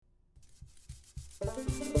In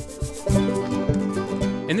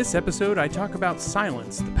this episode, I talk about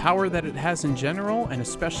silence, the power that it has in general, and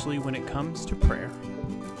especially when it comes to prayer.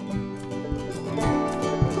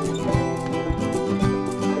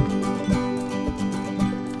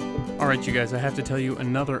 All right, you guys, I have to tell you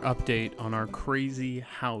another update on our crazy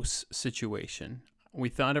house situation. We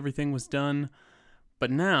thought everything was done,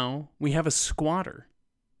 but now we have a squatter.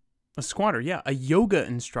 A squatter, yeah. A yoga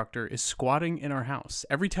instructor is squatting in our house.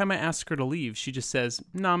 Every time I ask her to leave, she just says,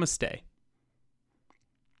 namaste.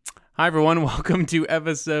 Hi, everyone. Welcome to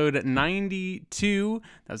episode 92.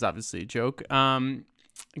 That was obviously a joke.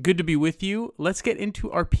 Good to be with you. Let's get into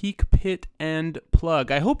our peak, pit, and plug.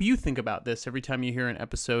 I hope you think about this every time you hear an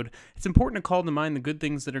episode. It's important to call to mind the good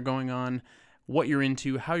things that are going on, what you're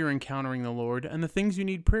into, how you're encountering the Lord, and the things you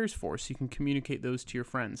need prayers for so you can communicate those to your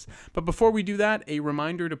friends. But before we do that, a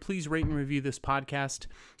reminder to please rate and review this podcast.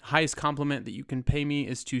 Highest compliment that you can pay me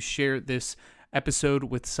is to share this episode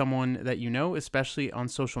with someone that you know, especially on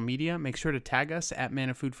social media. Make sure to tag us at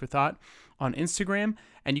Manna Food for Thought on Instagram,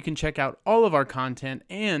 and you can check out all of our content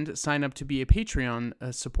and sign up to be a Patreon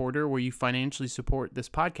supporter where you financially support this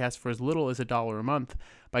podcast for as little as $1 a month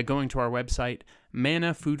by going to our website,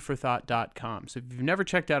 mannafoodforthought.com. So if you've never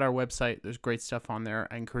checked out our website, there's great stuff on there.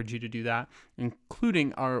 I encourage you to do that,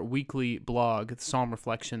 including our weekly blog, the Psalm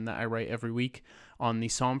Reflection that I write every week on the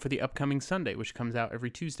Psalm for the upcoming Sunday, which comes out every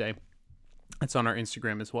Tuesday. It's on our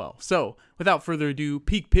Instagram as well. So, without further ado,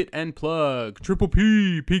 peak, pit, and plug. Triple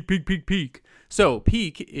P, peak, peak, peak, peak. So,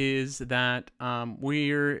 peak is that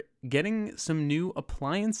we're getting some new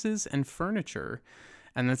appliances and furniture.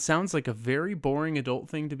 And that sounds like a very boring adult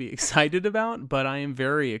thing to be excited about, but I am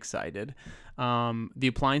very excited. The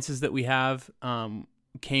appliances that we have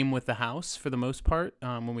came with the house for the most part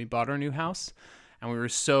when we bought our new house. And we were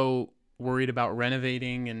so worried about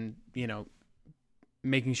renovating and,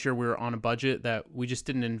 making sure we were on a budget that we just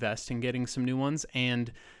didn't invest in getting some new ones,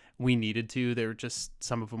 and we needed to.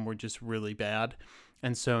 Some of them were just really bad.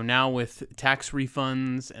 And so now with tax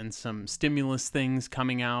refunds and some stimulus things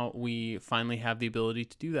coming out, we finally have the ability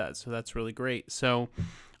to do that. So that's really great. So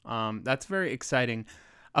that's very exciting.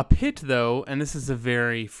 A pit though, and this is a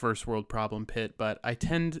very first world problem pit, but I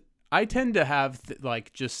tend to have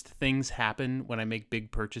just things happen when I make big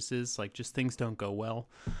purchases, like just things don't go well.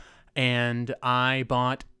 And I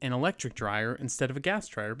bought an electric dryer instead of a gas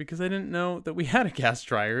dryer because I didn't know that we had a gas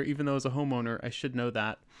dryer, even though as a homeowner, I should know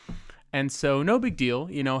that. And so no big deal,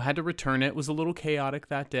 had to return it. It was a little chaotic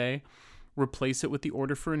that day, replace it with the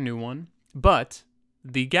order for a new one. But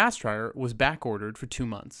the gas dryer was back ordered for 2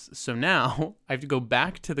 months. So now I have to go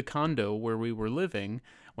back to the condo where we were living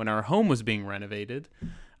when our home was being renovated.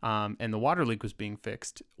 And the water leak was being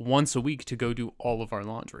fixed once a week to go do all of our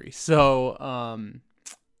laundry. So,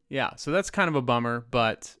 yeah, so that's kind of a bummer,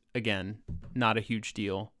 but again, not a huge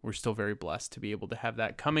deal. We're still very blessed to be able to have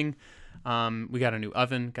that coming. We got a new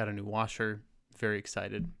oven, got a new washer. Very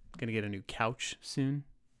excited. Gonna get a new couch soon.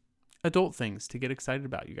 Adult things to get excited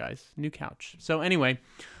about, you guys. New couch. So anyway,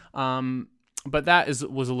 but that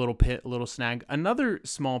was a little pit, a little snag. Another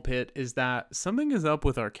small pit is that something is up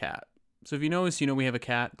with our cat. So if you notice, we have a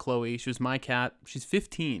cat, Chloe. She was my cat. She's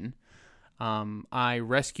 15. I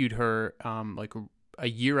rescued her a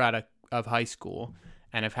year out of high school,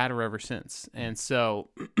 and I've had her ever since. And so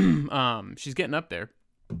she's getting up there,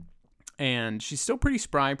 and she's still pretty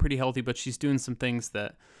spry, pretty healthy, but she's doing some things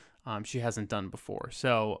that she hasn't done before.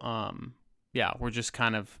 So yeah, we're just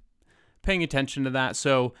kind of paying attention to that.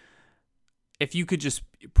 So if you could just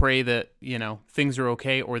pray that, things are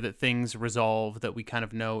okay, or that things resolve, that we kind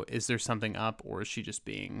of know, is there something up, or is she just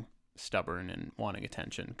being stubborn and wanting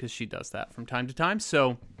attention? Because she does that from time to time.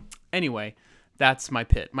 So anyway, that's my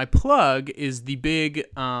pit. My plug is the big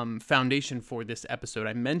foundation for this episode.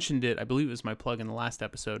 I mentioned it, I believe it was my plug in the last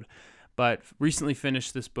episode, but recently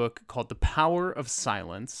finished this book called The Power of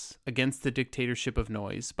Silence Against the Dictatorship of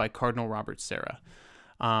Noise by Cardinal Robert Sarah.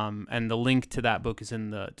 And the link to that book is in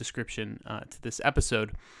the description to this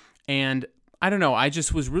episode. And I don't know, I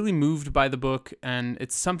just was really moved by the book, and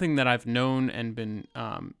it's something that I've known and been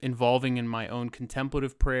involving in my own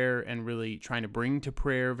contemplative prayer and really trying to bring to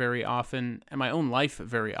prayer very often, and my own life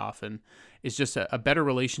very often, is just a better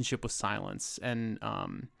relationship with silence, and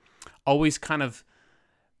always kind of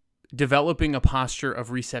developing a posture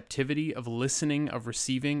of receptivity, of listening, of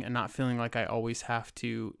receiving, and not feeling like I always have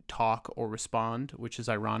to talk or respond, which is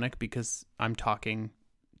ironic because I'm talking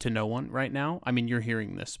to no one right now. I mean, you're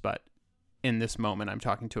hearing this, but in this moment, I'm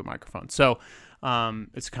talking to a microphone. So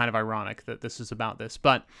it's kind of ironic that this is about this.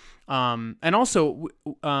 But and also,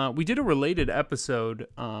 we did a related episode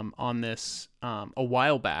on this a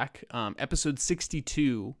while back, episode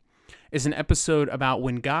 62, is an episode about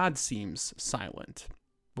when God seems silent,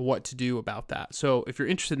 what to do about that. So if you're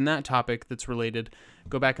interested in that topic that's related,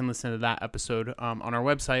 go back and listen to that episode on our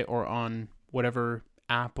website or on whatever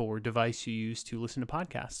app or device you use to listen to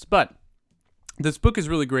podcasts. But this book is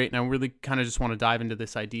really great, and I really kind of just want to dive into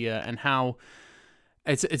this idea and how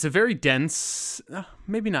it's a very dense,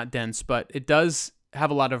 maybe not dense, but it does have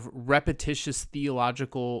a lot of repetitious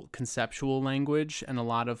theological conceptual language and a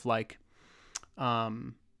lot of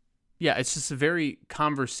it's just a very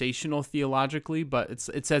conversational theologically, but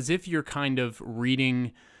it's as if you're kind of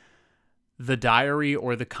reading the diary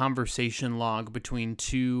or the conversation log between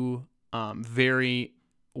two very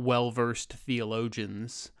well-versed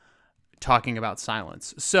theologians talking about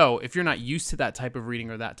silence. So if you're not used to that type of reading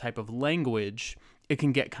or that type of language, it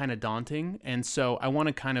can get kind of daunting. And so I want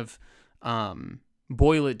to kind of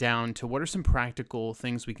boil it down to what are some practical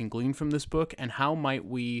things we can glean from this book, and how might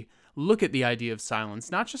we look at the idea of silence,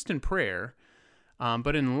 not just in prayer,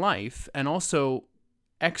 but in life, and also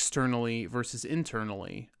externally versus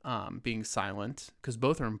internally being silent, because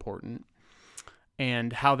both are important,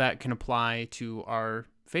 and how that can apply to our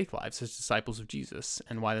faith lives as disciples of Jesus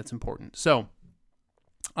and why that's important. So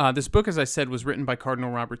this book, as I said, was written by Cardinal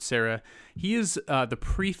Robert Sarah. He is the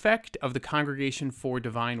prefect of the Congregation for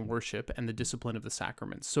Divine Worship and the Discipline of the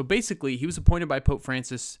Sacraments. So basically, he was appointed by Pope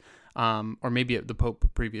Francis, or maybe the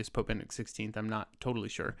previous Pope Benedict XVI, I'm not totally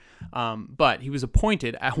sure. But he was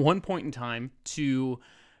appointed at one point in time to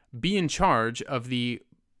be in charge of the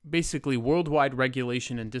basically worldwide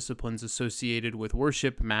regulation and disciplines associated with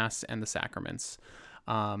worship, Mass, and the sacraments.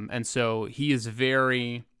 And so he is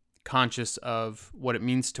very conscious of what it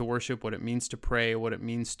means to worship, what it means to pray, what it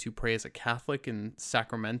means to pray as a Catholic in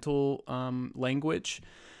sacramental language.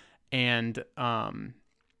 And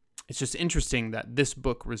it's just interesting that this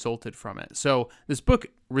book resulted from it. So this book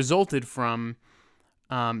resulted from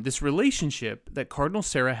this relationship that Cardinal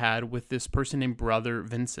Sarah had with this person named Brother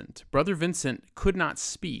Vincent. Brother Vincent could not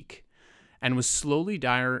speak and was slowly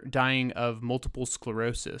dying of multiple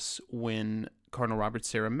sclerosis when Cardinal Robert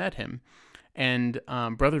Sarah met him. And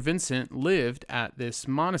Brother Vincent lived at this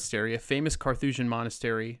monastery, a famous Carthusian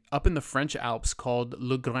monastery up in the French Alps called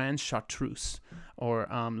Le Grand Chartreuse, or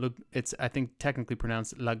it's, I think, technically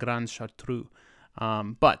pronounced La Grande Chartreuse.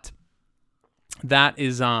 But that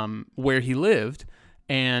is where he lived,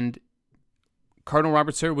 and Cardinal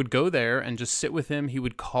Robert Sarah would go there and just sit with him. He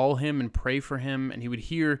would call him and pray for him, and he would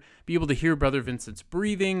be able to hear Brother Vincent's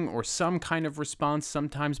breathing or some kind of response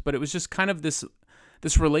sometimes, but it was just kind of this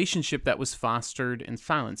relationship that was fostered in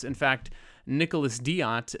silence. In fact, Nicolas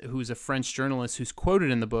Diat, who's a French journalist who's quoted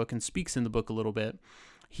in the book and speaks in the book a little bit,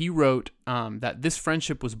 he wrote that this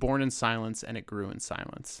friendship was born in silence and it grew in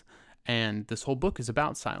silence. And this whole book is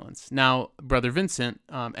about silence. Now, Brother Vincent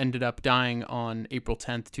ended up dying on April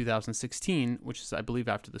 10th, 2016, which is, I believe,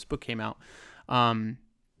 after this book came out.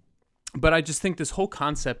 But I just think this whole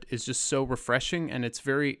concept is just so refreshing, and it's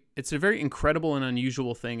a very incredible and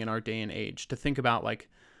unusual thing in our day and age to think about, like,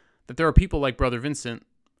 that there are people like Brother Vincent.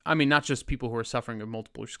 I mean, not just people who are suffering of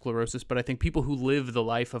multiple sclerosis, but I think people who live the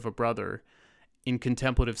life of a brother in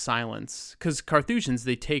contemplative silence. Because Carthusians,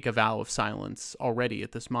 they take a vow of silence already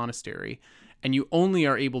at this monastery, and you only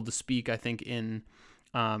are able to speak, I think, in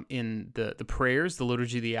the prayers, the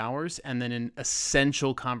Liturgy of the Hours, and then in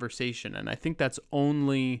essential conversation. And I think that's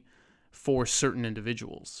only for certain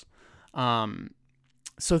individuals.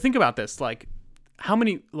 So think about this, like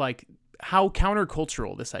how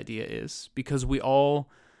countercultural this idea is, because we all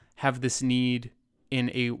have this need in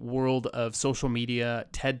a world of social media,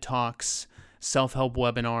 TED Talks, self-help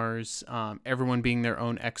webinars, everyone being their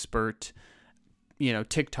own expert,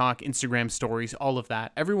 TikTok, Instagram stories, all of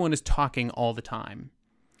that. Everyone is talking all the time.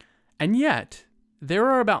 And yet, there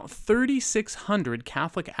are about 3,600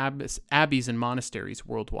 Catholic abbeys and monasteries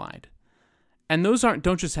worldwide. And those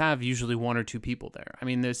don't just have usually one or two people there. I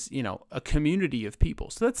mean, there's, a community of people.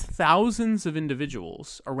 So that's thousands of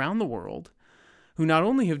individuals around the world who not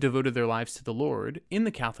only have devoted their lives to the Lord in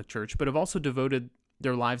the Catholic Church, but have also devoted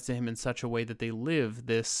their lives to him in such a way that they live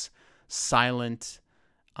this silent,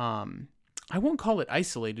 I won't call it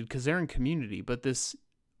isolated because they're in community, but this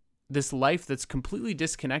life that's completely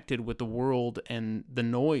disconnected with the world and the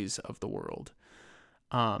noise of the world.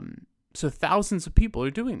 So thousands of people are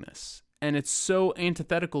doing this. And it's so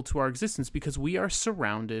antithetical to our existence because we are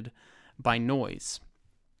surrounded by noise.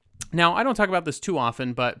 Now, I don't talk about this too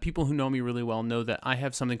often, but people who know me really well know that I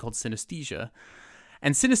have something called synesthesia.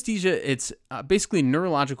 And synesthesia, it's basically a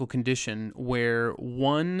neurological condition where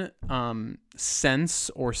one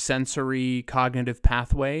sense or sensory cognitive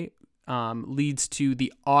pathway leads to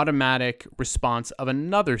the automatic response of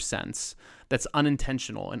another sense that's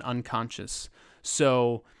unintentional and unconscious.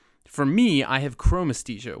 So for me, I have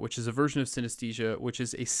chromesthesia, which is a version of synesthesia, which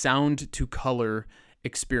is a sound to color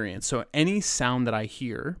experience. So any sound that I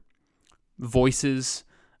hear, voices,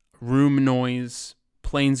 room noise,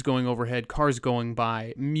 planes going overhead, cars going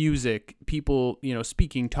by, music, people,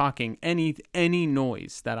 speaking, talking, any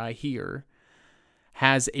noise that I hear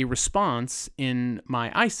has a response in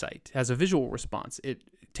my eyesight, has a visual response. It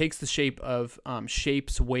takes the shape of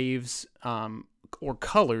shapes, waves, or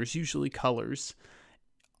colors, usually colors,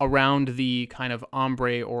 around the kind of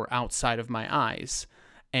ombre or outside of my eyes.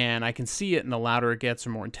 And I can see it, and the louder it gets or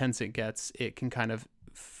more intense it gets, it can kind of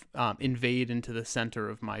invade into the center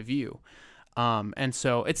of my view. And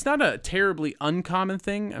so it's not a terribly uncommon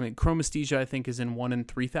thing. I mean, chromesthesia, I think, is in 1 in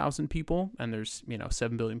 3,000 people, and there's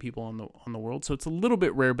 7 billion people on the world. So it's a little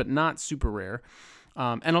bit rare, but not super rare.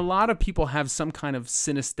 And a lot of people have some kind of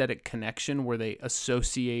synesthetic connection where they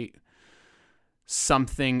associate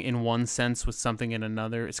something in one sense with something in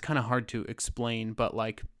another. It's kind of hard to explain, but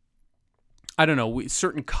I don't know,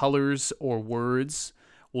 certain colors or words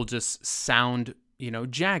will just sound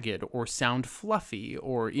jagged or sound fluffy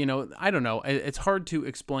or, I don't know. It's hard to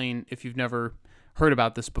explain if you've never heard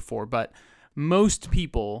about this before, but most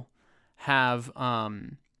people have,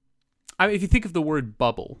 if you think of the word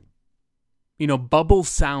bubble, bubble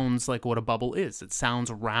sounds like what a bubble is. It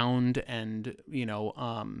sounds round and,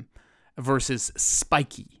 versus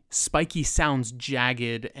spiky. Spiky sounds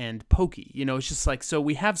jagged and pokey. It's just so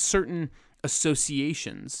we have certain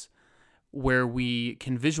associations where we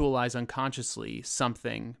can visualize unconsciously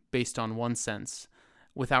something based on one sense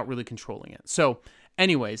without really controlling it. So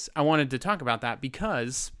anyways, I wanted to talk about that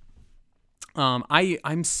because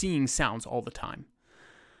I'm seeing sounds all the time.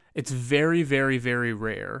 It's very, very, very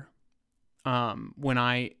rare when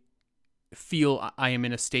I feel I am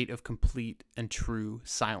in a state of complete and true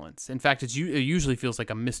silence. In fact, it usually feels like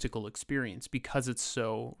a mystical experience because it's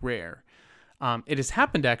so rare. It has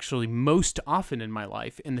happened actually most often in my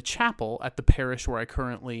life in the chapel at the parish where I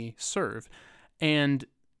currently serve. And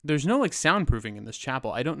there's no soundproofing in this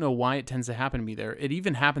chapel. I don't know why it tends to happen to me there. It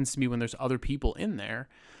even happens to me when there's other people in there.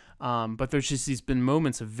 But there's just been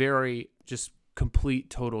moments of very just complete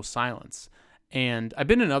total silence. And I've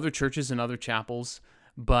been in other churches and other chapels,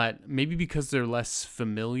 but maybe because they're less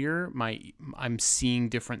familiar, I'm seeing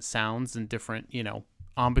different sounds and different,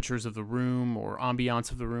 embouchures of the room or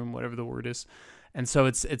ambiance of the room, whatever the word is. And so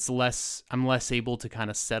it's less, I'm less able to kind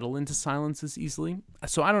of settle into silence as easily.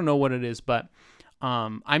 So I don't know what it is, but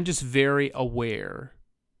I'm just very aware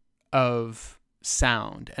of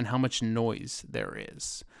sound and how much noise there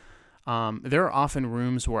is. There are often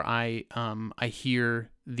rooms where I hear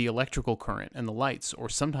the electrical current and the lights, or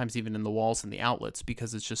sometimes even in the walls and the outlets,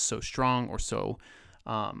 because it's just so strong or so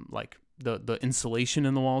the insulation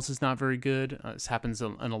in the walls is not very good. This happens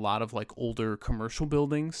in a lot of older commercial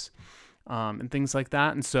buildings and things like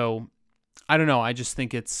that. And so I don't know. I just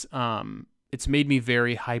think it's made me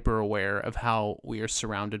very hyper aware of how we are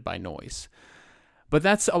surrounded by noise. But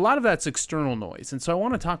a lot of that's external noise. And so I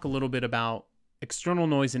want to talk a little bit about external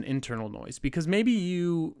noise and internal noise, because maybe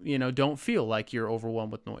you don't feel like you're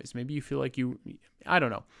overwhelmed with noise. Maybe you feel like I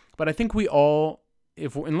don't know. But I think we all,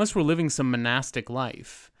 unless we're living some monastic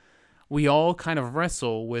life, we all kind of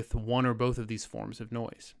wrestle with one or both of these forms of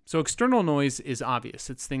noise. So external noise is obvious.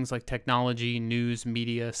 It's things like technology, news,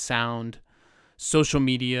 media, sound, social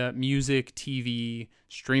media, music, TV,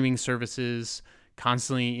 streaming services,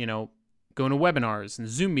 constantly, going to webinars and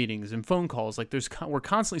Zoom meetings and phone calls. We're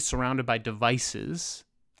constantly surrounded by devices.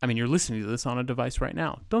 I mean, you're listening to this on a device right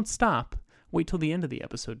now. Don't stop. Wait till the end of the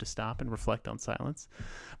episode to stop and reflect on silence.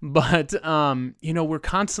 But, we're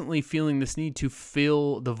constantly feeling this need to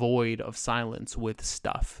fill the void of silence with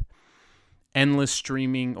stuff. Endless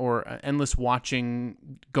streaming or endless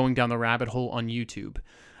watching, going down the rabbit hole on YouTube.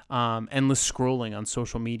 Endless scrolling on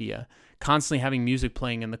social media. Constantly having music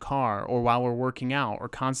playing in the car or while we're working out, or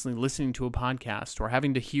constantly listening to a podcast, or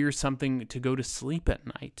having to hear something to go to sleep at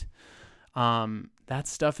night. That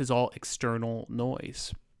stuff is all external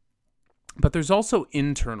noise. But there's also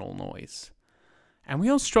internal noise. And we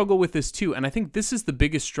all struggle with this too. And I think this is the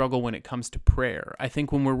biggest struggle when it comes to prayer. I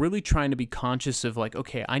think when we're really trying to be conscious of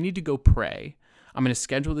okay, I need to go pray. I'm going to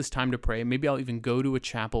schedule this time to pray. Maybe I'll even go to a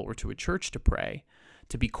chapel or to a church to pray,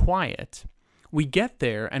 to be quiet. We get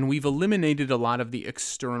there and we've eliminated a lot of the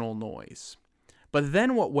external noise. But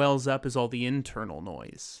then what wells up is all the internal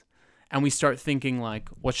noise. And we start thinking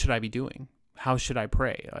what should I be doing? How should I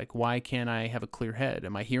pray? Why can't I have a clear head?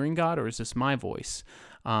 Am I hearing God, or is this my voice?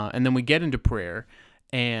 And then we get into prayer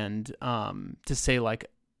and to say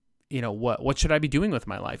what should I be doing with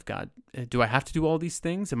my life, God? Do I have to do all these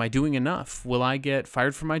things? Am I doing enough? Will I get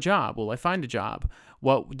fired from my job? Will I find a job?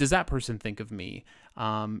 What does that person think of me?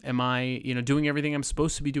 Am I, doing everything I'm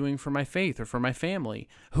supposed to be doing for my faith or for my family?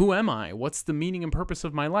 Who am I? What's the meaning and purpose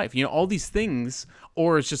of my life? All these things,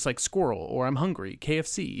 or it's just like squirrel, or I'm hungry,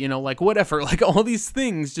 KFC, whatever, like all these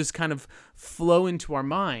things just kind of flow into our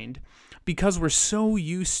mind because we're so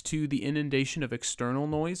used to the inundation of external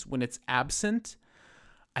noise. When it's absent,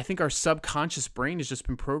 I think our subconscious brain has just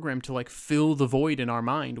been programmed to like fill the void in our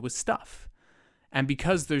mind with stuff. And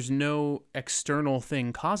because there's no external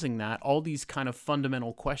thing causing that, all these kind of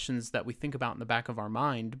fundamental questions that we think about in the back of our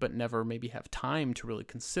mind, but never maybe have time to really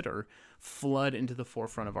consider, flood into the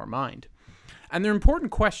forefront of our mind. And they're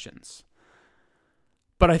important questions.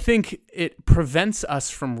 But I think it prevents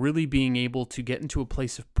us from really being able to get into a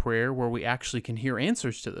place of prayer where we actually can hear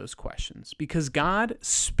answers to those questions. Because God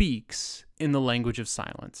speaks in the language of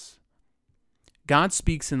silence. God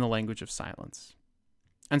speaks in the language of silence.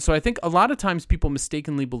 And so I think a lot of times people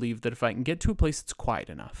mistakenly believe that if I can get to a place that's quiet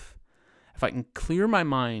enough, if I can clear my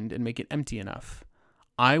mind and make it empty enough,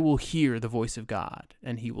 I will hear the voice of God.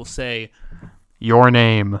 And he will say, "Your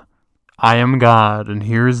name, I am God, and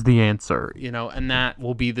here's the answer." And that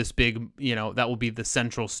will be this big, that will be the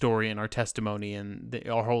central story in our testimony, and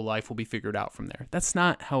our whole life will be figured out from there. That's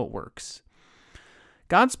not how it works.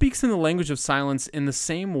 God speaks in the language of silence in the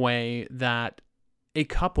same way that a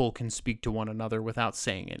couple can speak to one another without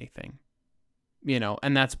saying anything,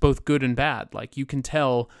 and that's both good and bad. Like you can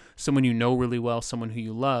tell someone you know really well, someone who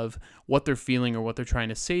you love, what they're feeling or what they're trying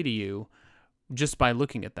to say to you just by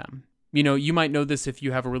looking at them. You might know this if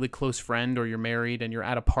you have a really close friend or you're married and you're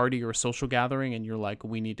at a party or a social gathering and you're like,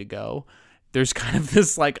 we need to go. There's kind of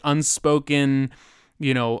this like unspoken,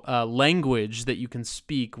 language that you can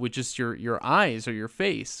speak with just your eyes or your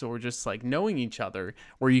face or just like knowing each other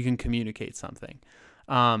where you can communicate something.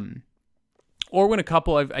 Or when a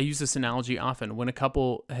couple, I use this analogy often, when a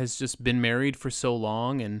couple has just been married for so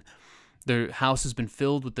long and their house has been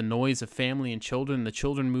filled with the noise of family and children, the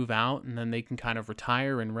children move out and then they can kind of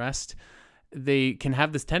retire and rest. They can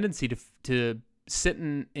have this tendency to sit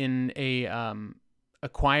in a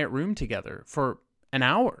quiet room together for an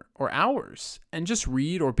hour or hours and just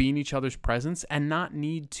read or be in each other's presence and not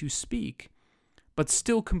need to speak, but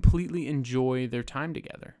still completely enjoy their time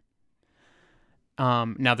together.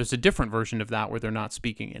 Now, there's a different version of that where they're not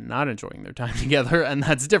speaking and not enjoying their time together, and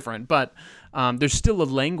that's different, but there's still a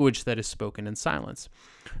language that is spoken in silence.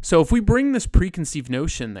 So if we bring this preconceived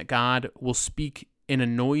notion that God will speak in a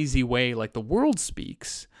noisy way like the world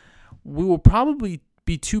speaks, we will probably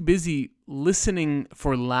be too busy listening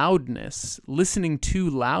for loudness, listening too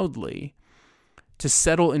loudly to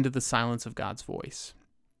settle into the silence of God's voice.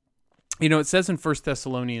 It says in 1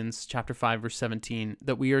 Thessalonians chapter 5, verse 17,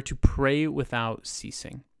 that we are to pray without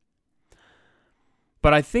ceasing.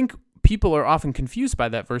 But I think people are often confused by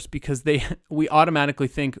that verse because we automatically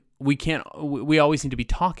think we always need to be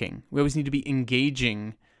talking. We always need to be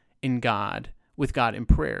engaging with God in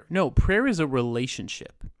prayer. No, prayer is a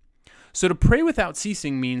relationship. So to pray without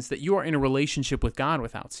ceasing means that you are in a relationship with God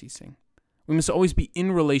without ceasing. We must always be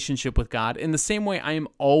in relationship with God in the same way I am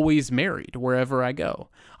always married wherever I go.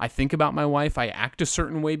 I think about my wife. I act a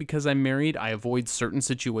certain way because I'm married. I avoid certain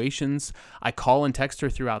situations. I call and text her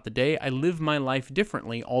throughout the day. I live my life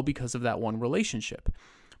differently, all because of that one relationship.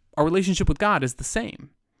 Our relationship with God is the same.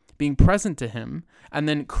 Being present to him and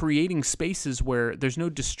then creating spaces where there's no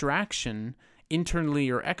distraction internally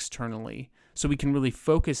or externally so we can really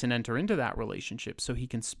focus and enter into that relationship so he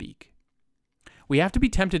can speak. We have to be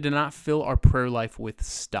tempted to not fill our prayer life with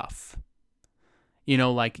stuff.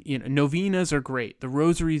 Novenas are great. The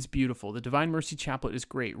rosary is beautiful. The Divine Mercy Chaplet is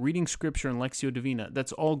great. Reading scripture and Lectio Divina,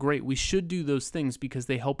 that's all great. We should do those things because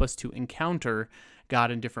they help us to encounter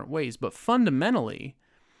God in different ways. But fundamentally,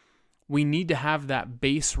 we need to have that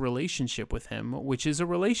base relationship with him, which is a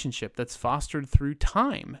relationship that's fostered through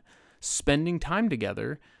time, spending time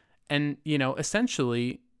together. And,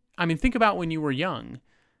 essentially, think about when you were young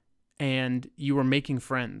and you were making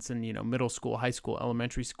friends in, middle school, high school,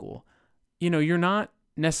 elementary school. You're not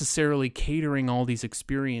necessarily catering all these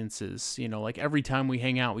experiences. Like every time we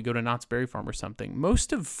hang out, we go to Knott's Berry Farm or something.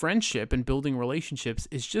 Most of friendship and building relationships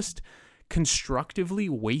is just constructively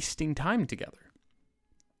wasting time together.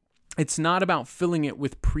 It's not about filling it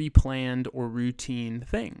with pre-planned or routine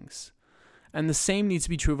things. And the same needs to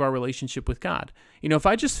be true of our relationship with God. If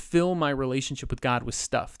I just fill my relationship with God with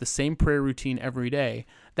stuff, the same prayer routine every day,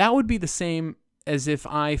 that would be the same as if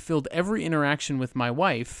I filled every interaction with my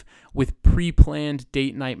wife with pre-planned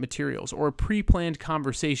date night materials or a pre-planned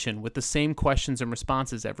conversation with the same questions and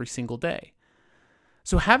responses every single day.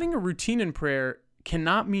 So having a routine in prayer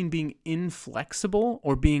cannot mean being inflexible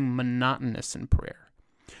or being monotonous in prayer.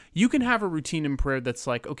 You can have a routine in prayer that's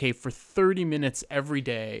like, okay, for 30 minutes every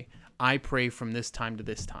day, I pray from this time to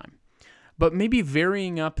this time. But maybe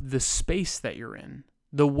varying up the space that you're in,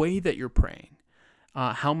 the way that you're praying,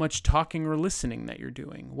 how much talking or listening that you're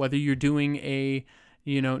doing, whether you're doing a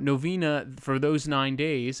novena for those 9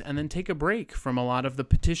 days and then take a break from a lot of the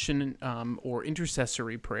petition or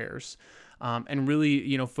intercessory prayers and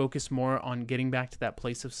really, focus more on getting back to that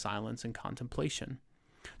place of silence and contemplation.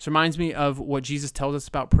 This reminds me of what Jesus tells us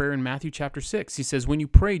about prayer in Matthew chapter 6. He says, when you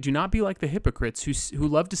pray, do not be like the hypocrites who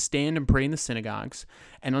love to stand and pray in the synagogues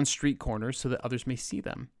and on street corners so that others may see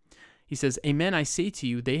them. He says, amen, I say to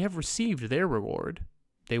you, they have received their reward.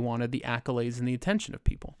 They wanted the accolades and the attention of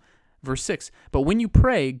people. Verse 6, but when you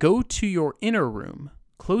pray, go to your inner room,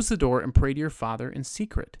 close the door, and pray to your Father in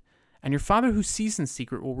secret. And your Father who sees in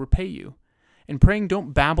secret will repay you. In praying,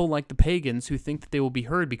 don't babble like the pagans who think that they will be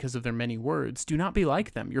heard because of their many words. Do not be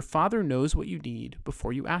like them. Your Father knows what you need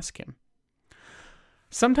before you ask him.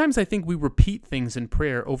 Sometimes I think we repeat things in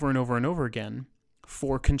prayer over and over and over again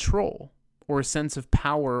for control or a sense of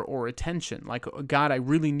power or attention. Like, God, I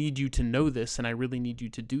really need you to know this and I really need you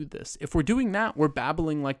to do this. If we're doing that, we're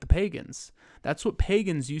babbling like the pagans. That's what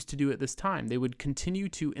pagans used to do at this time. They would continue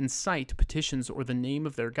to incite petitions or the name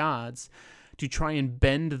of their gods to try and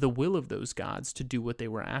bend the will of those gods to do what they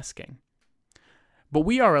were asking. But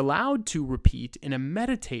we are allowed to repeat in a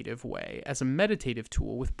meditative way, as a meditative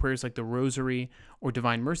tool with prayers like the Rosary or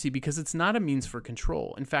Divine Mercy, because it's not a means for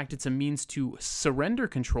control. In fact, it's a means to surrender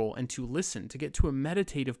control and to listen, to get to a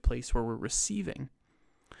meditative place where we're receiving.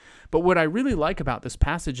 But what I really like about this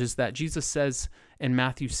passage is that Jesus says in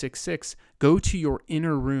Matthew 6:6, go to your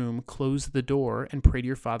inner room, close the door, and pray to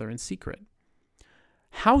your Father in secret.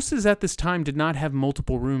 Houses at this time did not have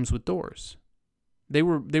multiple rooms with doors. They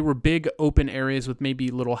were big open areas with maybe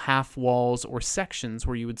little half walls or sections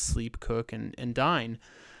where you would sleep, cook, and dine.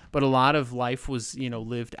 But a lot of life was,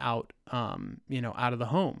 lived out, out of the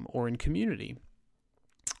home or in community.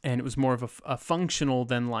 And it was more of a functional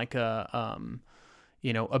than like a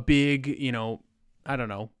big,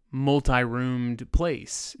 multi-roomed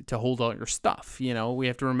place to hold all your stuff. We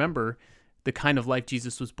have to remember the kind of life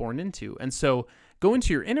Jesus was born into. And so go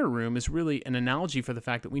into your inner room is really an analogy for the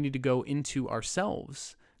fact that we need to go into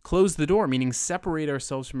ourselves. Close the door, meaning separate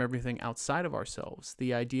ourselves from everything outside of ourselves.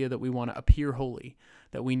 The idea that we want to appear holy,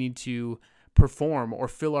 that we need to perform or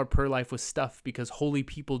fill our prayer life with stuff because holy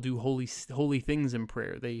people do holy things in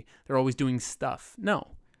prayer. They're always doing stuff.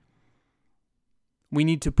 No. We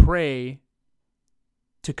need to pray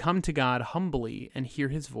to come to God humbly and hear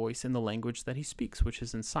his voice in the language that he speaks, which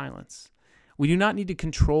is in silence. We do not need to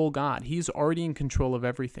control God. He is already in control of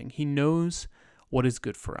everything. He knows what is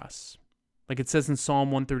good for us. Like it says in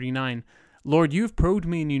Psalm 139, Lord, you have probed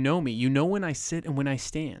me and you know me. You know when I sit and when I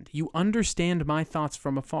stand. You understand my thoughts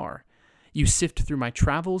from afar. You sift through my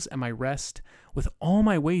travels and my rest. With all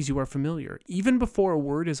my ways you are familiar. Even before a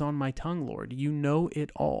word is on my tongue, Lord, you know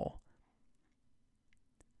it all.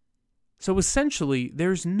 So essentially,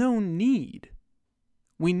 there's no need.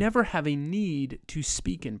 We never have a need to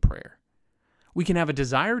speak in prayer. We can have a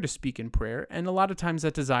desire to speak in prayer, and a lot of times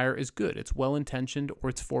that desire is good. It's well-intentioned, or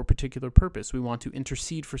it's for a particular purpose. We want to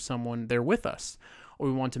intercede for someone there with us, or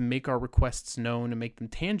we want to make our requests known and make them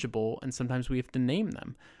tangible, and sometimes we have to name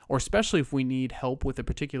them. Or especially if we need help with a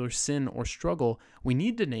particular sin or struggle, we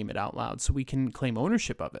need to name it out loud so we can claim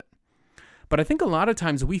ownership of it. But I think a lot of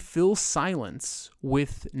times we fill silence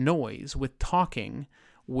with noise, with talking,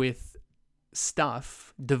 with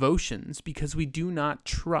stuff, devotions, because we do not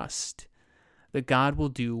trust that God will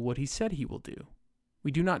do what he said he will do.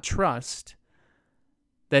 We do not trust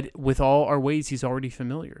that with all our ways he's already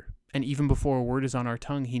familiar. And even before a word is on our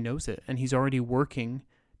tongue, he knows it. And he's already working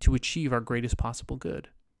to achieve our greatest possible good.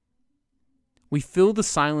 We fill the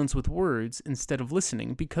silence with words instead of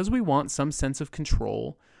listening because we want some sense of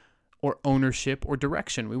control or ownership or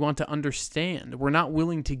direction. We want to understand. We're not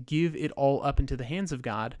willing to give it all up into the hands of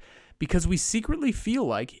God because we secretly feel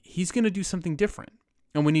like he's going to do something different.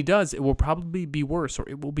 And when he does, it will probably be worse or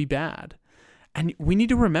it will be bad. And we need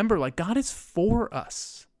to remember, God is for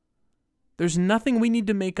us. There's nothing we need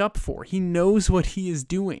to make up for. He knows what he is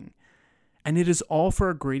doing. And it is all for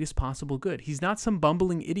our greatest possible good. He's not some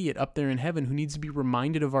bumbling idiot up there in heaven who needs to be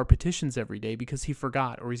reminded of our petitions every day because he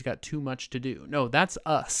forgot or he's got too much to do. No, that's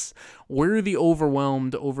us. We're the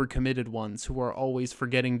overwhelmed, overcommitted ones who are always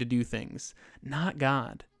forgetting to do things, not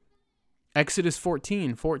God. Exodus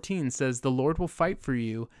 14:14 says, the Lord will fight for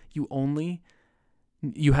you.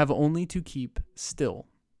 You have only to keep still,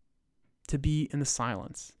 to be in the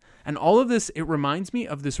silence. And all of this, it reminds me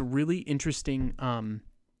of this really interesting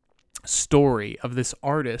story of this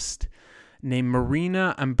artist named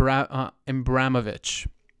Marina Abramovich.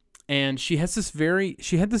 And she had this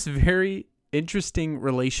very interesting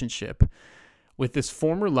relationship with this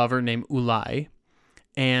former lover named Ulay.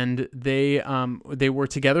 And they were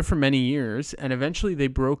together for many years, and eventually they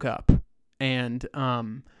broke up. And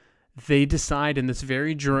they decide in this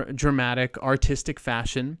very dramatic, artistic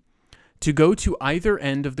fashion to go to either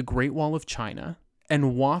end of the Great Wall of China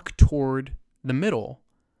and walk toward the middle.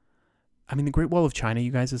 I mean, the Great Wall of China,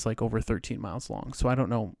 you guys, is like over 13 miles long. So I don't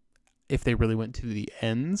know if they really went to the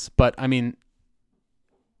ends, but I mean,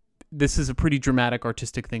 this is a pretty dramatic,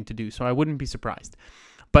 artistic thing to do. So I wouldn't be surprised.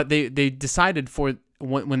 But they decided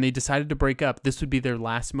when they decided to break up, this would be their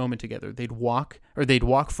last moment together. They'd walk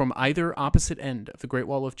from either opposite end of the Great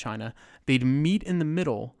Wall of China. They'd meet in the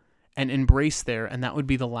middle and embrace there, and that would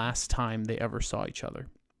be the last time they ever saw each other.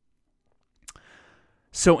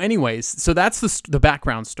 So anyways, so that's the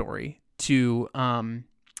background story to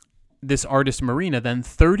this artist Marina. Then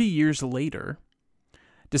 30 years later,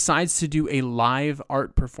 decides to do a live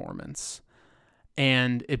art performance.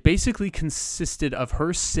 And it basically consisted of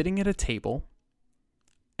her sitting at a table,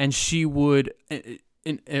 and she was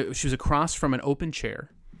across from an open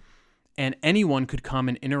chair, and anyone could come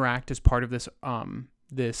and interact as part of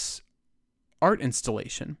this art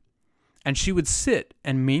installation. And she would sit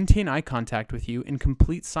and maintain eye contact with you in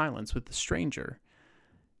complete silence with the stranger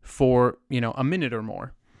for, a minute or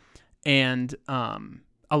more. And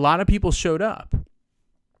a lot of people showed up.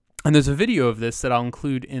 And there's a video of this that I'll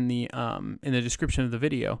include in the description of the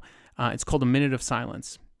video. It's called A Minute of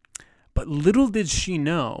Silence. But little did she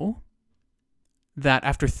know that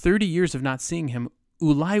after 30 years of not seeing him,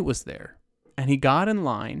 Ulay was there. And he got in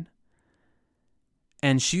line,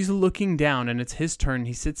 and she's looking down, and it's his turn.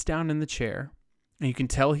 He sits down in the chair, and you can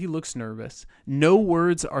tell he looks nervous. No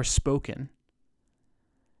words are spoken.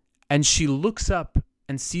 And she looks up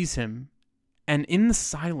and sees him, and in the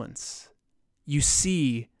silence, you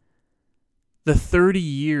see the 30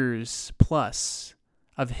 years plus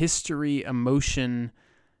of history, emotion,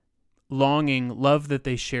 longing, love that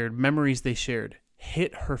they shared, memories they shared,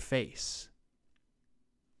 hit her face.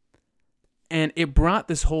 And it brought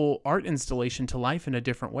this whole art installation to life in a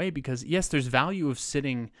different way, because yes, there's value of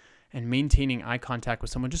sitting and maintaining eye contact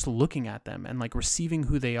with someone, just looking at them and like receiving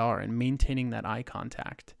who they are and maintaining that eye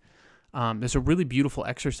contact. There's a really beautiful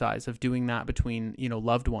exercise of doing that between,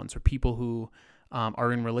 loved ones or people who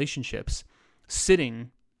are in relationships,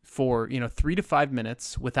 sitting for 3 to 5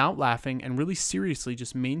 minutes without laughing and really seriously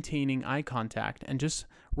just maintaining eye contact and just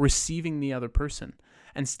receiving the other person.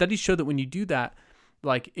 And studies show that when you do that,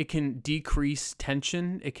 like, it can decrease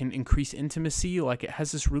tension, it can increase intimacy, like it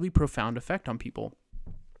has this really profound effect on people.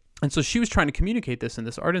 And so she was trying to communicate this in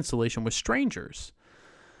this art installation with strangers,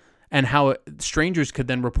 and how strangers could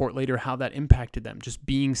then report later how that impacted them, just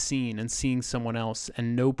being seen and seeing someone else,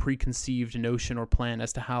 and no preconceived notion or plan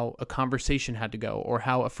as to how a conversation had to go, or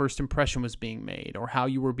how a first impression was being made, or how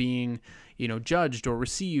you were being, judged or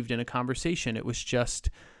received in a conversation. It was just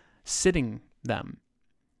sitting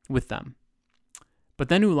with them. But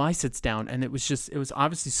then Ulay sits down, and it was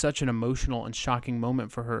obviously such an emotional and shocking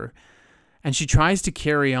moment for her. And she tries to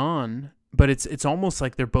carry on, but it's almost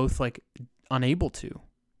like they're both like unable to.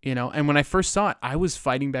 And when I first saw it, I was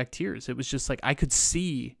fighting back tears. It was just like I could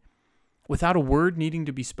see, without a word needing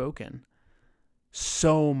to be spoken,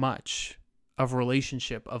 so much of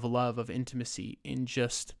relationship, of love, of intimacy in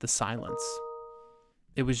just the silence.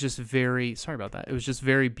 It was just sorry about that. It was just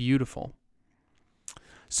very beautiful.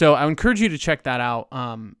 So I encourage you to check that out,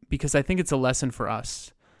 because I think it's a lesson for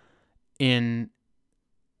us in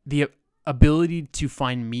the ability to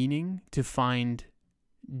find meaning, to find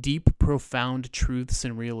deep, profound truths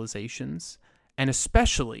and realizations, and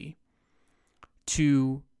especially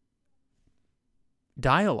to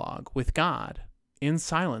dialogue with God in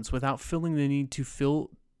silence without feeling the need to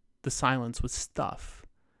fill the silence with stuff,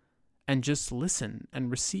 and just listen and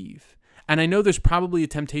receive. And I know there's probably a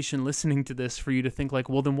temptation listening to this for you to think like,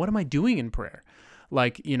 well, then what am I doing in prayer?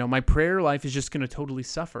 Like, my prayer life is just going to totally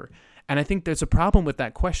suffer. And I think there's a problem with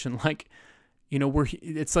that question. Like,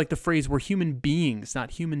 it's like the phrase, we're human beings,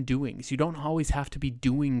 not human doings. You don't always have to be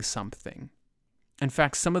doing something. In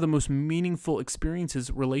fact, some of the most meaningful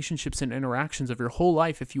experiences, relationships, and interactions of your whole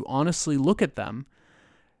life, if you honestly look at them,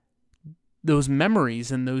 those memories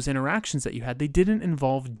and those interactions that you had, they didn't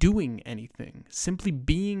involve doing anything, simply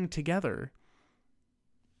being together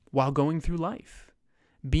while going through life,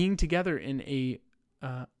 being together in a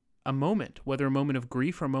moment, whether a moment of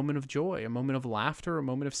grief or a moment of joy, a moment of laughter or a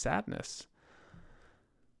moment of sadness.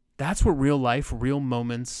 That's where real life, real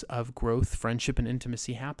moments of growth, friendship, and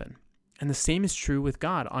intimacy happen. And the same is true with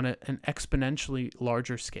God on an exponentially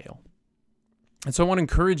larger scale. And so I want to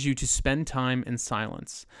encourage you to spend time in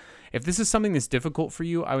silence. If this is something that's difficult for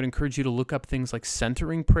you, I would encourage you to look up things like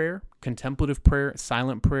centering prayer, contemplative prayer,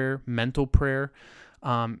 silent prayer, mental prayer,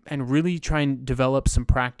 and really try and develop some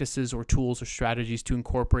practices or tools or strategies to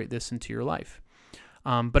incorporate this into your life.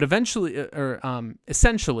 But essentially,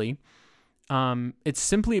 it's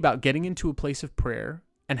simply about getting into a place of prayer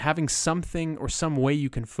and having something or some way you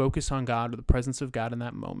can focus on God or the presence of God in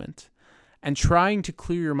that moment, and trying to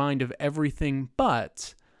clear your mind of everything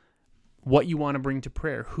but what you want to bring to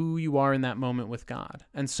prayer, who you are in that moment with God.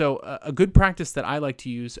 And so a good practice that I like to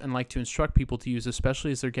use and like to instruct people to use,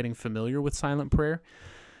 especially as they're getting familiar with silent prayer,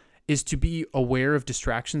 is to be aware of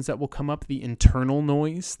distractions that will come up, the internal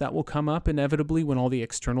noise that will come up inevitably when all the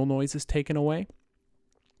external noise is taken away.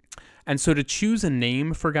 And so to choose a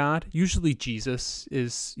name for God, usually Jesus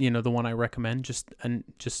is, the one I recommend,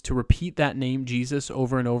 just to repeat that name, Jesus,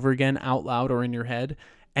 over and over again out loud or in your head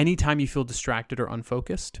anytime you feel distracted or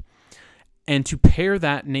unfocused. And to pair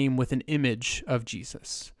that name with an image of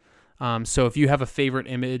Jesus. So if you have a favorite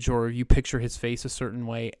image or you picture his face a certain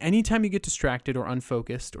way, anytime you get distracted or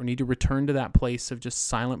unfocused or need to return to that place of just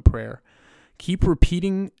silent prayer, keep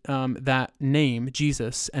repeating that name,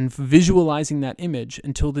 Jesus, and visualizing that image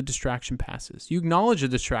until the distraction passes. You acknowledge the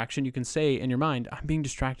distraction. You can say in your mind, I'm being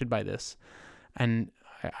distracted by this. And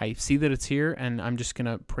I see that it's here, and I'm just going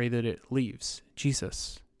to pray that it leaves.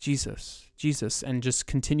 Jesus, Jesus, Jesus, and just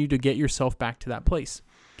continue to get yourself back to that place.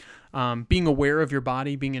 Being aware of your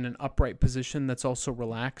body, being in an upright position that's also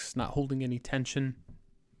relaxed, not holding any tension,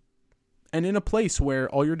 and in a place where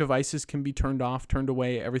all your devices can be turned off, turned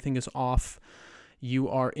away, everything is off. You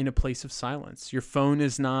are in a place of silence. Your phone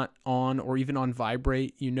is not on or even on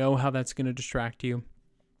vibrate. You know how that's going to distract you.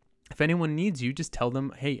 If anyone needs you, just tell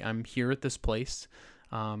them, hey, I'm here at this place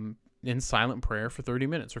in silent prayer for 30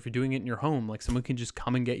 minutes. Or if you're doing it in your home, like someone can just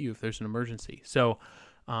come and get you if there's an emergency. So,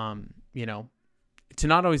 to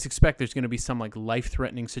not always expect there's going to be some like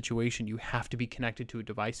life-threatening situation you have to be connected to a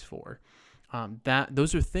device for.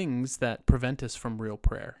 Those are things that prevent us from real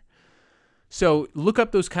prayer. So look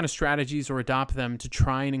up those kind of strategies or adopt them to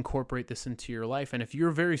try and incorporate this into your life. And if you're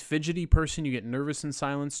a very fidgety person, you get nervous in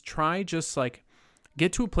silence, try just like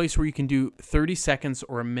get to a place where you can do 30 seconds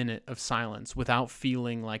or a minute of silence without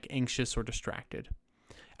feeling like anxious or distracted.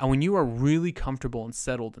 And when you are really comfortable and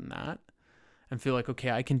settled in that and feel like,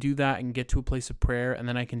 okay, I can do that and get to a place of prayer, and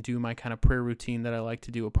then I can do my kind of prayer routine that I like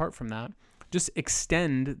to do apart from that, just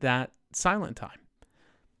extend that silent time.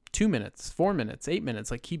 2 minutes, 4 minutes, 8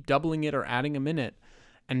 minutes, like keep doubling it or adding a minute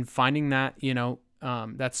and finding that,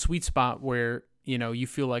 that sweet spot where, you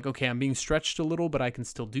feel like, okay, I'm being stretched a little, but I can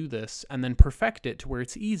still do this, and then perfect it to where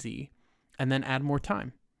it's easy and then add more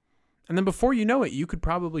time. And then before you know it, you could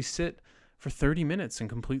probably sit for 30 minutes in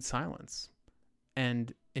complete silence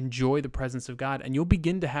and enjoy the presence of God. And you'll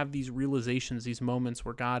begin to have these realizations, these moments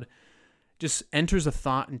where God just enters a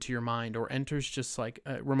thought into your mind, or enters just like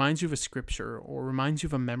reminds you of a scripture, or reminds you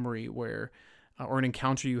of a memory where or an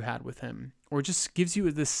encounter you had with him, or just gives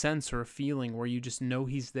you this sense or a feeling where you just know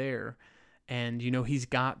he's there and he's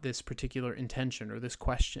got this particular intention or this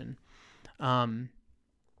question.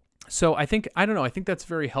 So I think that's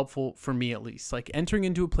very helpful for me, at least, like entering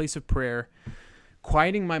into a place of prayer,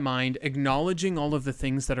 quieting my mind, acknowledging all of the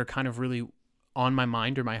things that are kind of really on my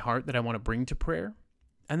mind or my heart that I want to bring to prayer,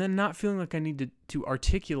 and then not feeling like I need to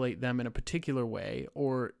articulate them in a particular way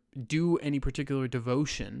or do any particular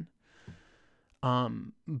devotion,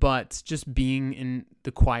 but just being in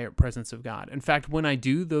the quiet presence of God. In fact, when I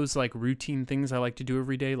do those like routine things I like to do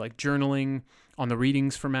every day, like journaling, on the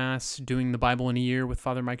readings for Mass, doing the Bible in a year with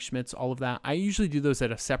Father Mike Schmitz, all of that, I usually do those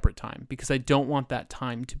at a separate time because I don't want that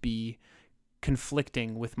time to be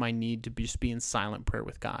conflicting with my need to just be in silent prayer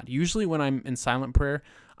with God. Usually when I'm in silent prayer,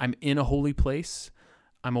 I'm in a holy place.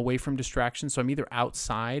 I'm away from distractions. So I'm either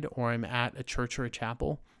outside, or I'm at a church or a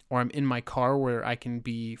chapel, or I'm in my car where I can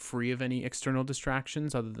be free of any external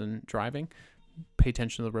distractions other than driving. Pay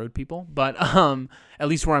attention to the road, people. But at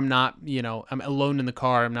least where I'm not, I'm alone in the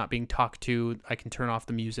car, I'm not being talked to, I can turn off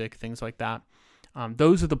the music, things like that.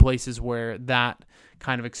 Those are the places where that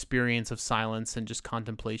kind of experience of silence and just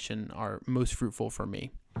contemplation are most fruitful for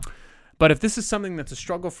me. But if this is something that's a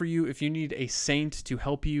struggle for you, if you need a saint to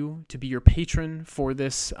help you, to be your patron for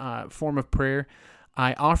this form of prayer,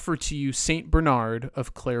 I offer to you Saint Bernard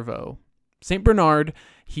of Clairvaux. Saint Bernard,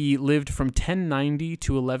 he lived from 1090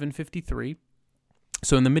 to 1153.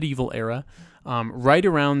 So in the medieval era, right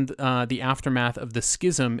around the aftermath of the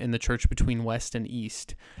schism in the church between West and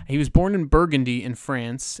East. He was born in Burgundy in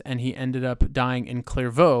France, and he ended up dying in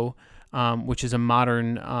Clairvaux, which is the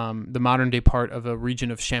modern day part of a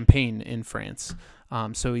region of Champagne in France.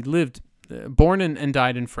 So he lived, born and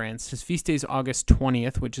died in France. His feast day is August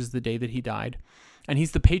 20th, which is the day that he died. And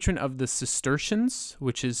he's the patron of the Cistercians,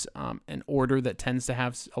 which is an order that tends to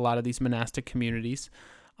have a lot of these monastic communities.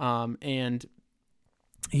 And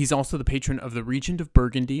he's also the patron of the Regent of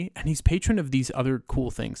Burgundy, and he's patron of these other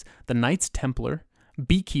cool things: the Knights Templar,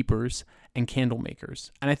 beekeepers, and candle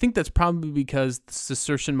makers. And I think that's probably because the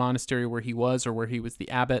Cistercian monastery where he was, or where he was the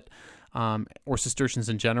abbot, or Cistercians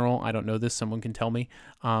in general, I don't know this, someone can tell me,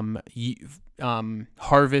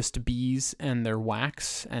 harvest bees and their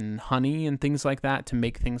wax and honey and things like that to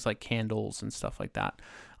make things like candles and stuff like that.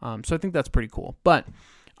 So I think that's pretty cool. But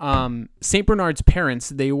St. Bernard's parents,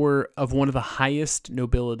 they were of one of the highest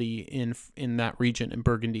nobility in that region, in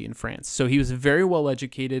Burgundy in France. So he was very well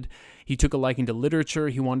educated. He took a liking to literature.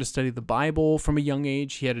 He wanted to study the Bible from a young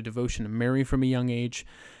age. He had a devotion to Mary from a young age.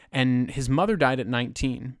 And his mother died at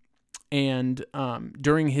 19. And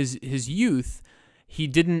during his youth, he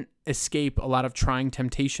didn't escape a lot of trying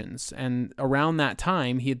temptations. And around that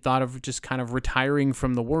time, he had thought of just kind of retiring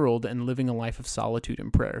from the world and living a life of solitude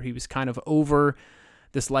and prayer. He was kind of over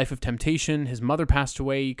this life of temptation. His mother passed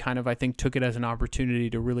away. He kind of, I think, took it as an opportunity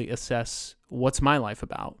to really assess, what's my life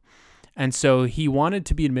about? And so he wanted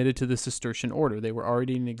to be admitted to the Cistercian order. They were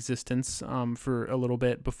already in existence for a little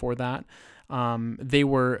bit before that. They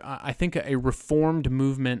were, I think, a reformed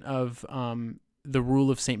movement of the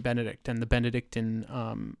rule of St. Benedict and the Benedictine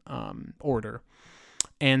order.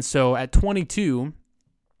 And so at 22,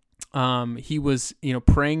 he was,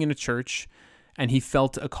 praying in a church, and he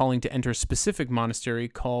felt a calling to enter a specific monastery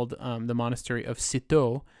called the Monastery of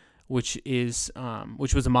Citeaux, which was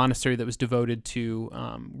a monastery that was devoted to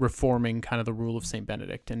reforming kind of the rule of St.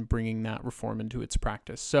 Benedict and bringing that reform into its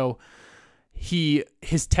practice. So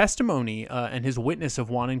his testimony and his witness of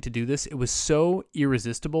wanting to do this, it was so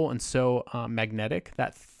irresistible and so magnetic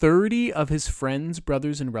that 30 of his friends,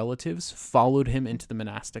 brothers, and relatives followed him into the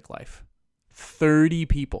monastic life. 30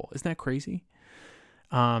 people. Isn't that crazy?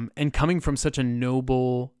 And coming from such a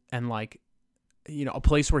noble and a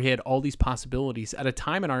place where he had all these possibilities at a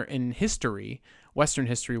time in history, Western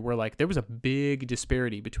history, where there was a big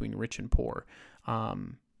disparity between rich and poor.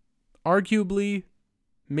 Arguably,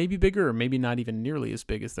 maybe bigger, or maybe not even nearly as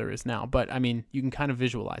big as there is now. But I mean, you can kind of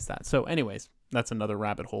visualize that. So anyways, that's another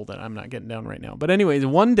rabbit hole that I'm not getting down right now. But anyways,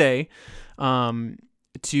 one day, when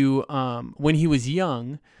he was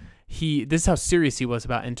young, this is how serious he was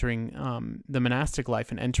about entering the monastic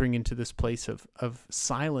life and entering into this place of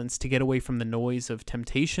silence to get away from the noise of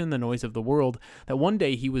temptation, the noise of the world, that one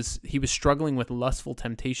day he was struggling with lustful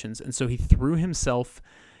temptations, and so he threw himself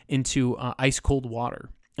into ice cold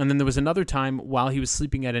water. And then there was another time while he was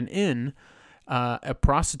sleeping at an inn, a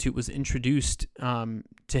prostitute was introduced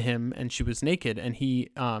to him, and she was naked, and he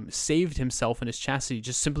saved himself and his chastity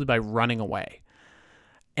just simply by running away.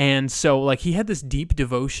 And so he had this deep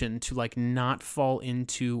devotion to not fall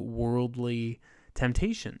into worldly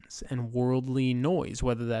temptations and worldly noise,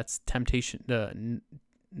 whether that's temptation,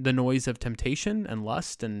 the noise of temptation and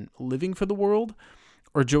lust and living for the world,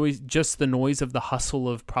 or just the noise of the hustle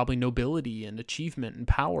of probably nobility and achievement and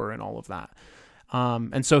power and all of that.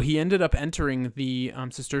 And so he ended up entering the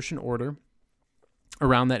Cistercian order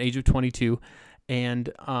around that age of 22.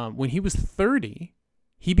 And when he was 30,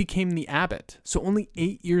 he became the abbot. So only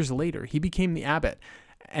 8 years later, he became the abbot.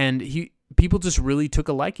 And people just really took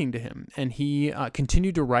a liking to him. And he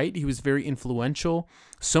continued to write. He was very influential,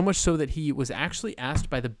 so much so that he was actually asked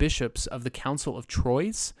by the bishops of the Council of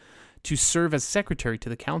Troyes to serve as secretary to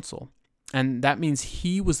the council. And that means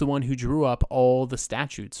he was the one who drew up all the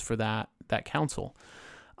statutes for that council.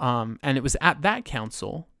 And it was at that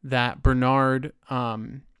council that Bernard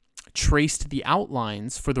traced the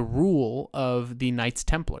outlines for the rule of the Knights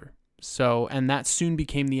Templar. So, and that soon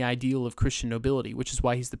became the ideal of Christian nobility, which is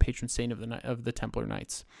why he's the patron saint of the Templar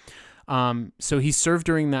Knights. So he served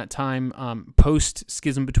during that time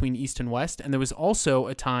post-schism between East and West, and there was also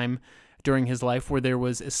a time during his life where there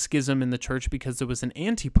was a schism in the church because there was an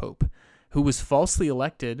anti-pope who was falsely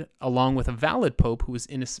elected along with a valid pope who was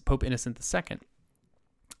Pope Innocent II.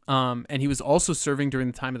 And he was also serving during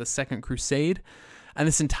the time of the Second Crusade. And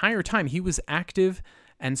this entire time, he was active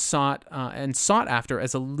and sought after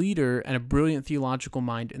as a leader and a brilliant theological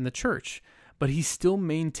mind in the church. But he still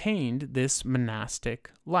maintained this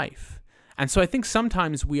monastic life. And so I think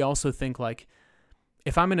sometimes we also think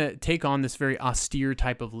if I'm going to take on this very austere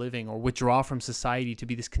type of living or withdraw from society to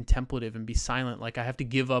be this contemplative and be silent, like I have to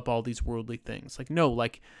give up all these worldly things. Like, no,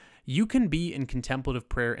 like you can be in contemplative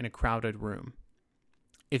prayer in a crowded room.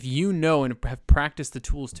 If you know and have practiced the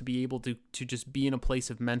tools to be able to just be in a place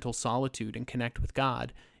of mental solitude and connect with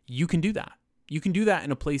God, you can do that. You can do that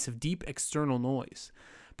in a place of deep external noise.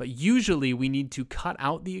 But usually we need to cut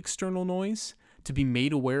out the external noise to be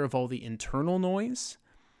made aware of all the internal noise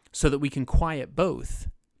so that we can quiet both,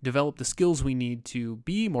 develop the skills we need to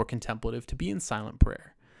be more contemplative, to be in silent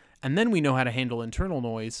prayer. And then we know how to handle internal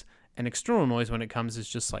noise, and external noise when it comes is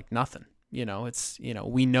just like nothing. We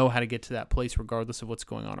know how to get to that place regardless of what's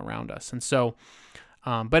going on around us. And so,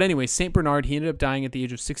 but anyway, St. Bernard, he ended up dying at the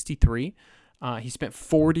age of 63. He spent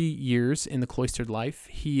 40 years in the cloistered life.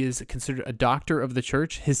 He is considered a doctor of the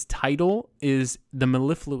church. His title is the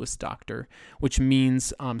mellifluous doctor, which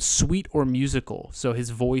means sweet or musical. So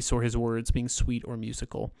his voice or his words being sweet or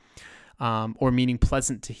musical, or meaning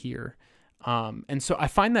pleasant to hear. And so I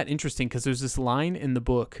find that interesting because there's this line in the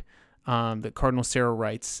book that Cardinal Sarah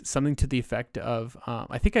writes, something to the effect of,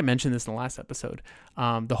 I think I mentioned this in the last episode,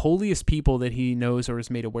 the holiest people that he knows or is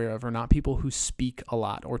made aware of are not people who speak a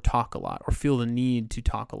lot or talk a lot or feel the need to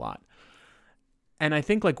talk a lot. And I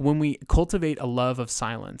think like when we cultivate a love of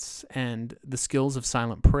silence and the skills of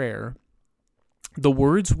silent prayer, the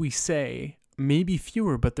words we say may be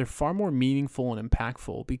fewer, but they're far more meaningful and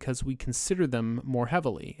impactful because we consider them more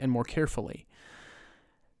heavily and more carefully.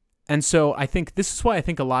 And so I think this is why I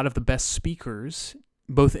think a lot of the best speakers,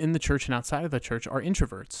 both in the church and outside of the church, are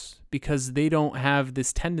introverts, because they don't have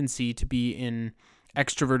this tendency to be in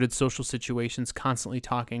extroverted social situations, constantly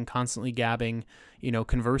talking, constantly gabbing,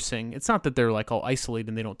 conversing. It's not that they're like all isolated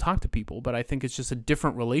and they don't talk to people, but I think it's just a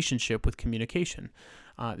different relationship with communication.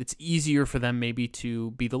 It's easier for them maybe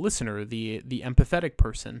to be the listener, the empathetic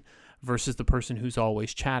person versus the person who's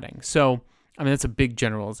always chatting. So I mean, that's a big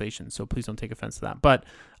generalization, so please don't take offense to that. But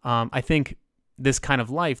I think this kind of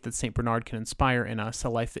life that St. Bernard can inspire in us, a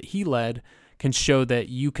life that he led, can show that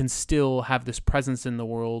you can still have this presence in the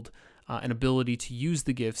world, an ability to use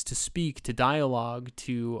the gifts, to speak, to dialogue,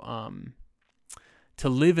 to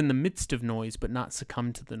live in the midst of noise, but not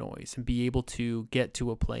succumb to the noise, and be able to get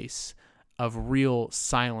to a place of real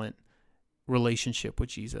silent relationship with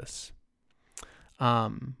Jesus.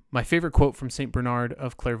 My favorite quote from St. Bernard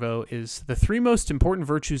of Clairvaux is, "The three most important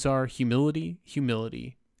virtues are humility,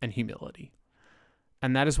 humility, and humility."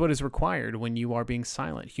 And that is what is required when you are being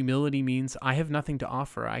silent. Humility means I have nothing to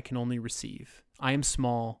offer. I can only receive. I am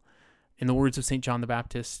small. In the words of St. John the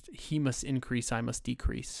Baptist, he must increase, I must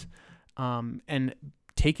decrease. And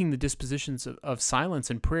taking the dispositions of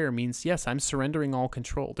silence and prayer means, yes, I'm surrendering all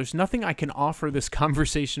control. There's nothing I can offer this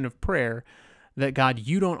conversation of prayer that, God,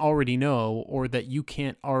 you don't already know, or that you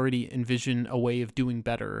can't already envision a way of doing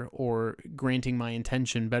better or granting my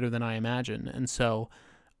intention better than I imagine. And so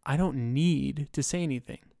I don't need to say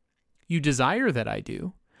anything. You desire that I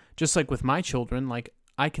do. Just like with my children, like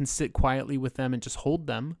I can sit quietly with them and just hold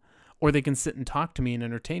them, or they can sit and talk to me and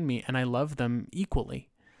entertain me, and I love them equally.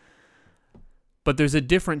 But there's a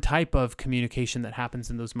different type of communication that happens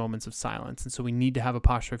in those moments of silence. And so we need to have a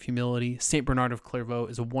posture of humility. St. Bernard of Clairvaux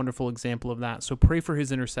is a wonderful example of that. So pray for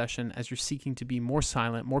his intercession as you're seeking to be more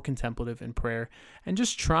silent, more contemplative in prayer. And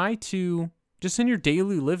just try to, just in your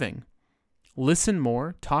daily living, listen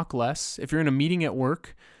more, talk less. If you're in a meeting at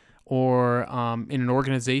work or in an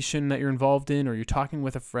organization that you're involved in, or you're talking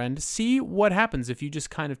with a friend, see what happens if you just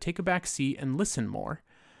kind of take a back seat and listen more,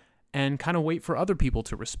 and kind of wait for other people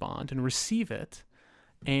to respond and receive it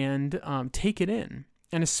and take it in.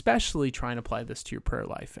 And especially try and apply this to your prayer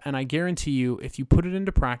life. And I guarantee you, if you put it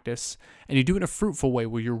into practice and you do it in a fruitful way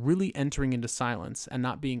where you're really entering into silence and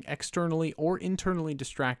not being externally or internally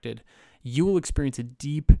distracted, you will experience a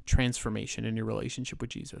deep transformation in your relationship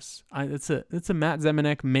with Jesus. It's a Matt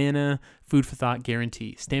Zemanek manna food for thought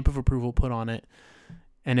guarantee. Stamp of approval put on it.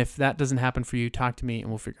 And if that doesn't happen for you, talk to me and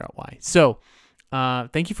we'll figure out why. So,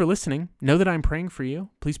 thank you for listening. Know that I'm praying for you.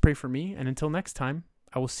 Please pray for me. And until next time,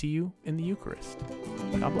 I will see you in the Eucharist.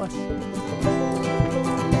 God bless.